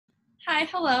Hi,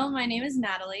 hello, my name is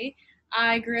Natalie.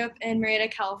 I grew up in Merida,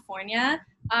 California.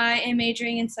 I am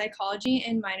majoring in psychology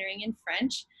and minoring in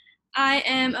French. I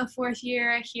am a fourth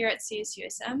year here at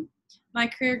CSUSM. My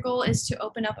career goal is to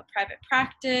open up a private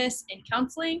practice in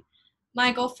counseling.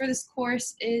 My goal for this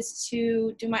course is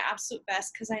to do my absolute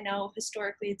best because I know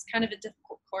historically it's kind of a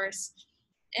difficult course.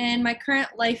 And my current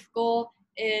life goal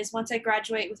is once I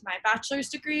graduate with my bachelor's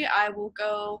degree, I will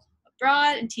go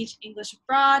abroad and teach English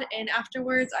abroad, and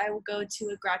afterwards I will go to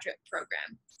a graduate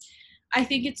program. I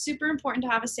think it's super important to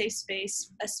have a safe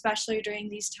space, especially during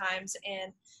these times,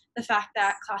 and the fact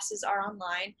that classes are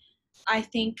online. I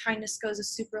think kindness goes a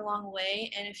super long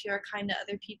way, and if you're kind to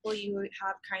other people, you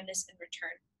have kindness in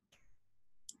return.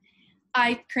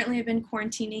 I currently have been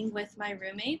quarantining with my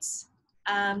roommates.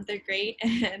 They're great,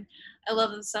 and I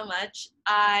love them so much.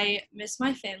 I miss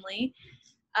my family.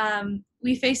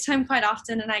 We FaceTime quite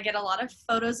often, and I get a lot of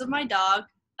photos of my dog.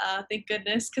 Thank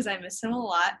goodness, because I miss him a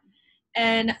lot.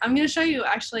 And I'm going to show you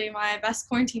actually my best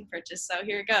quarantine purchase, so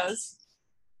here it goes.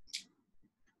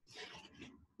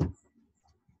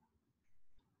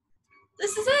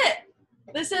 This is it.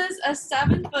 This is a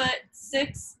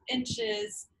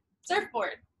 7'6"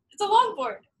 surfboard. It's a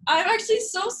longboard. I'm actually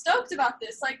so stoked about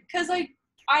this, because I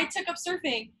took up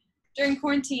surfing during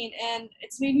quarantine, and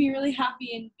it's made me really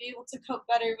happy and be able to cope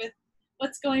better with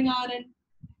what's going on, and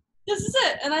this is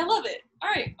it, and I love it. All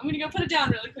right, I'm gonna go put it down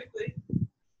really quickly.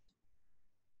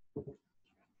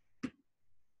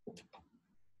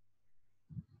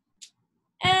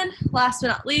 And last but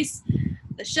not least,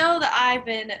 the show that I've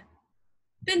been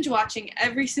binge watching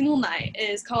every single night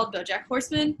is called BoJack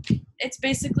Horseman. It's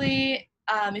basically,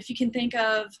 if you can think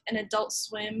of an Adult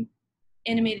Swim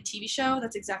animated TV show,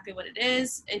 that's exactly what it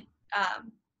is. It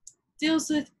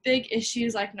deals with big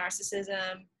issues like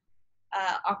narcissism,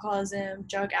 alcoholism,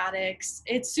 drug addicts.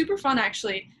 It's super fun,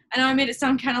 actually. I know I made it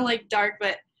sound kind of like dark,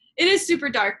 but it is super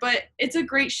dark, but it's a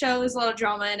great show. There's a lot of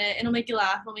drama in it. It'll make you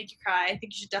laugh. It'll make you cry. I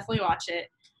think you should definitely watch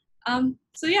it.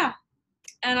 So yeah,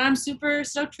 and I'm super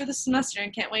stoked for this semester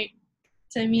and can't wait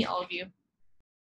to meet all of you.